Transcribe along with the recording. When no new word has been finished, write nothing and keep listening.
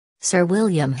Sir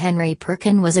William Henry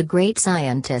Perkin was a great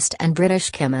scientist and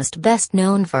British chemist best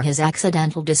known for his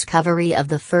accidental discovery of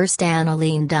the first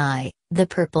aniline dye, the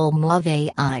purple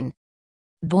mauveine.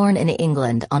 Born in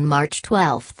England on March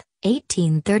 12,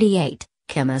 1838,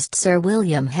 chemist Sir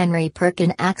William Henry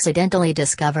Perkin accidentally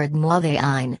discovered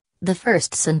mauveine, the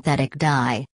first synthetic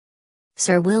dye.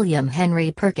 Sir William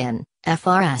Henry Perkin,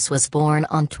 FRS was born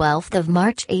on 12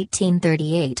 March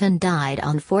 1838 and died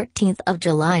on 14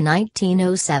 July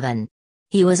 1907.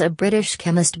 He was a British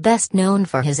chemist best known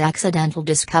for his accidental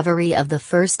discovery of the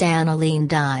first aniline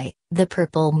dye, the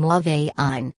purple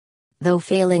mauveine. Though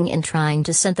failing in trying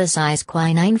to synthesize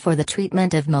quinine for the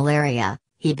treatment of malaria,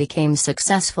 he became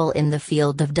successful in the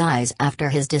field of dyes after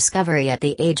his discovery at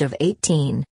the age of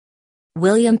 18.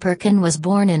 William Perkin was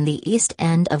born in the East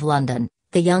End of London,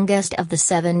 the youngest of the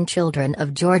 7 children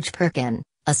of George Perkin,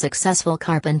 a successful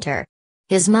carpenter.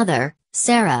 His mother,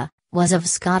 Sarah, was of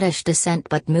Scottish descent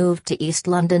but moved to East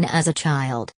London as a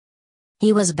child.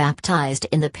 He was baptised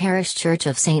in the parish church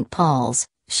of St. Paul's,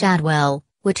 Shadwell,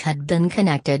 which had been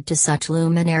connected to such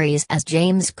luminaries as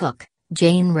James Cook,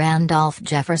 Jane Randolph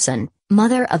Jefferson,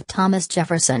 mother of Thomas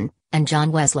Jefferson, and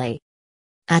John Wesley.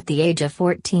 At the age of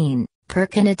 14,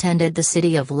 Perkin attended the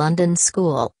City of London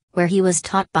School, where he was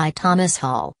taught by Thomas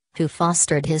Hall, who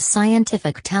fostered his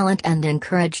scientific talent and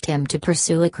encouraged him to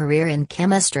pursue a career in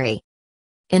chemistry.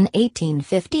 In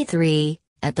 1853,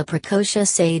 at the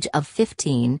precocious age of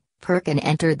 15, Perkin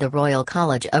entered the Royal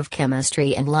College of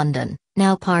Chemistry in London,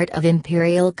 now part of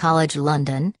Imperial College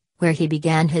London, where he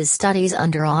began his studies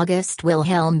under August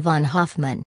Wilhelm von Hofmann.